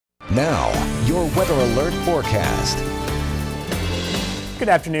Now, your weather alert forecast. Good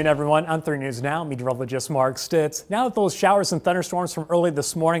afternoon, everyone. On 3 News Now, meteorologist Mark Stitz. Now that those showers and thunderstorms from early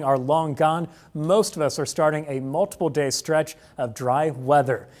this morning are long gone, most of us are starting a multiple-day stretch of dry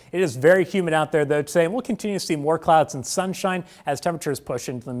weather. It is very humid out there, though, today, and we'll continue to see more clouds and sunshine as temperatures push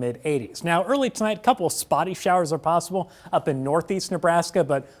into the mid-80s. Now, early tonight, a couple of spotty showers are possible up in northeast Nebraska,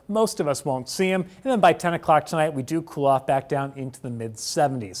 but most of us won't see them. And then by 10 o'clock tonight, we do cool off back down into the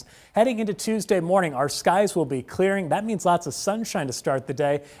mid-70s. Heading into Tuesday morning, our skies will be clearing. That means lots of sunshine to start the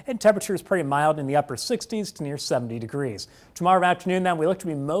day, and temperatures pretty mild in the upper 60s to near 70 degrees. Tomorrow afternoon, then, we look to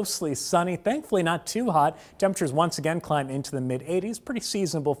be mostly sunny, thankfully not too hot. Temperatures once again climb into the mid-80s, pretty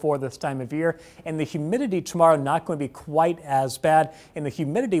seasonable for this time of year. And the humidity tomorrow not going to be quite as bad, and the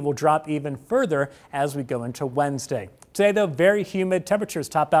humidity will drop even further as we go into Wednesday. Today, though, very humid. Temperatures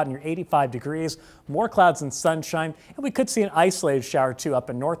top out near 85 degrees, more clouds and sunshine, and we could see an isolated shower, too, up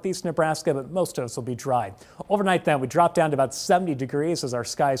in northeast Nebraska, but most of us will be dry. Overnight, then, we drop down to about 70 degrees as our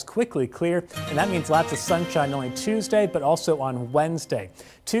skies quickly clear, and that means lots of sunshine not only Tuesday, but also on Wednesday.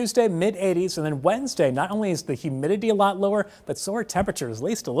 Tuesday, mid-80s, and then Wednesday, not only is the humidity a lot lower, but so are temperatures, at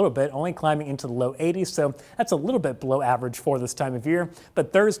least a little bit, only climbing into the low 80s, so that's a little bit below average for this time of year.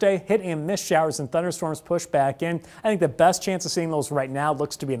 But Thursday, hit and miss showers and thunderstorms push back in. I think the best chance of seeing those right now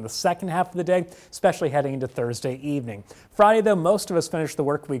looks to be in the second half of the day, especially heading into Thursday evening. Friday, though, most of us finish the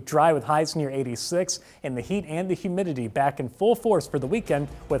work week dry with highs near 86, and the heat and the humidity back in full force for the weekend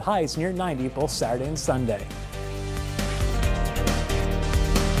with highs near 90 both Saturday and Sunday.